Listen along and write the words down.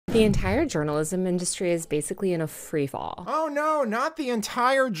The entire journalism industry is basically in a free fall. Oh no, not the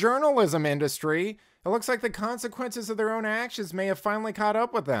entire journalism industry. It looks like the consequences of their own actions may have finally caught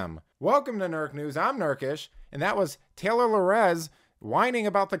up with them. Welcome to NERK News, I'm nerc-ish, and that was Taylor Lorez whining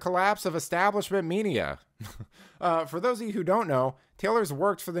about the collapse of establishment media. For those of you who don't know, Taylor's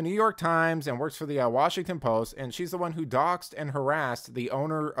worked for the New York Times and works for the Washington Post, and she's the one who doxed and harassed the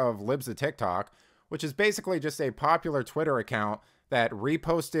owner of Libs of TikTok, which is basically just a popular Twitter account that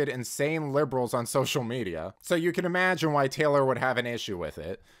reposted insane liberals on social media. So you can imagine why Taylor would have an issue with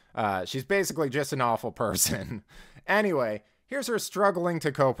it. She's basically just an awful person. Anyway, here's her struggling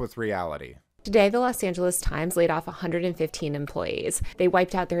to cope with reality. Today, the Los Angeles Times laid off 115 employees. They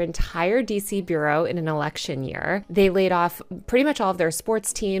wiped out their entire DC bureau in an election year. They laid off pretty much all of their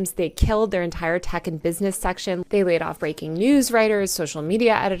sports teams. They killed their entire tech and business section. They laid off breaking news writers, social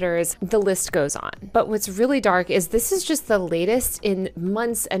media editors. The list goes on. But what's really dark is this is just the latest in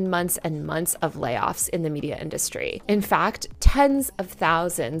months and months and months of layoffs in the media industry. In fact, tens of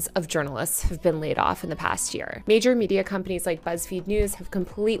thousands of journalists have been laid off in the past year. Major media companies like BuzzFeed News have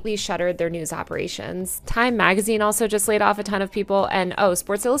completely shuttered their news operations. Time magazine also just laid off a ton of people, and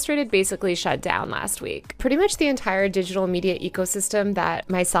Sports Illustrated basically shut down last week. Pretty much the entire digital media ecosystem that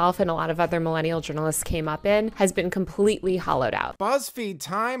myself and a lot of other millennial journalists came up in has been completely hollowed out. BuzzFeed,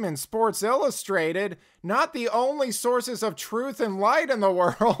 Time, and Sports Illustrated, not the only sources of truth and light in the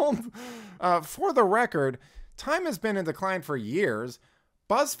world. For the record, Time has been in decline for years.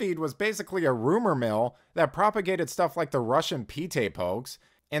 BuzzFeed was basically a rumor mill that propagated stuff like the Russian P-tape hoax.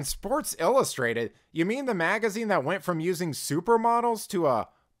 And Sports Illustrated, you mean the magazine that went from using supermodels to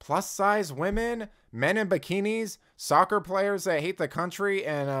plus-size women, men in bikinis, soccer players that hate the country,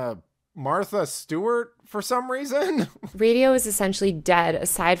 and Martha Stewart for some reason? Radio is essentially dead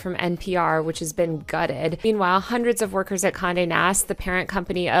aside from NPR, which has been gutted. Meanwhile, hundreds of workers at Condé Nast, the parent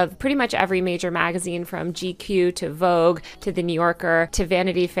company of pretty much every major magazine from GQ to Vogue to The New Yorker to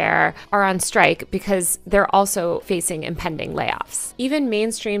Vanity Fair, are on strike because they're also facing impending layoffs. Even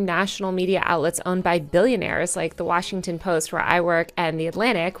mainstream national media outlets owned by billionaires like The Washington Post, where I work, and The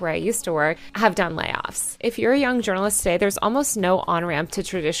Atlantic, where I used to work, have done layoffs. If you're a young journalist today, there's almost no on-ramp to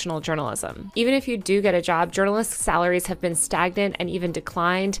traditional journalism. Even if you do get a job, journalists' salaries have been stagnant and even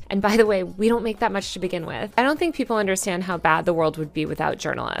declined. And by the way, we don't make that much to begin with. I don't think people understand how bad the world would be without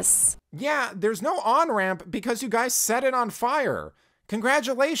journalists. Yeah, there's no on-ramp because you guys set it on fire.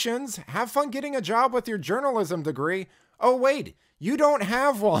 Congratulations, have fun getting a job with your journalism degree. Oh wait, you don't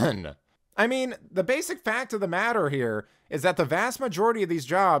have one. I mean, the basic fact of the matter here is that the vast majority of these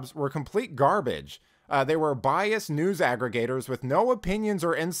jobs were complete garbage. They were biased news aggregators with no opinions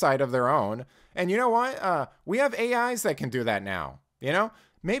or insight of their own. And you know what? We have AIs that can do that now. You know,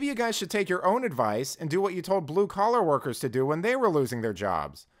 maybe you guys should take your own advice and do what you told blue-collar workers to do when they were losing their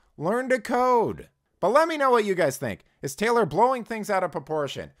jobs. Learn to code. But let me know what you guys think. Is Taylor blowing things out of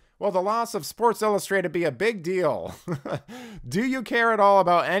proportion? Will the loss of Sports Illustrated be a big deal? Do you care at all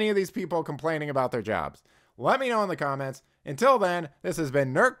about any of these people complaining about their jobs? Let me know in the comments. Until then, this has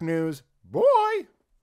been NERK News. Boy!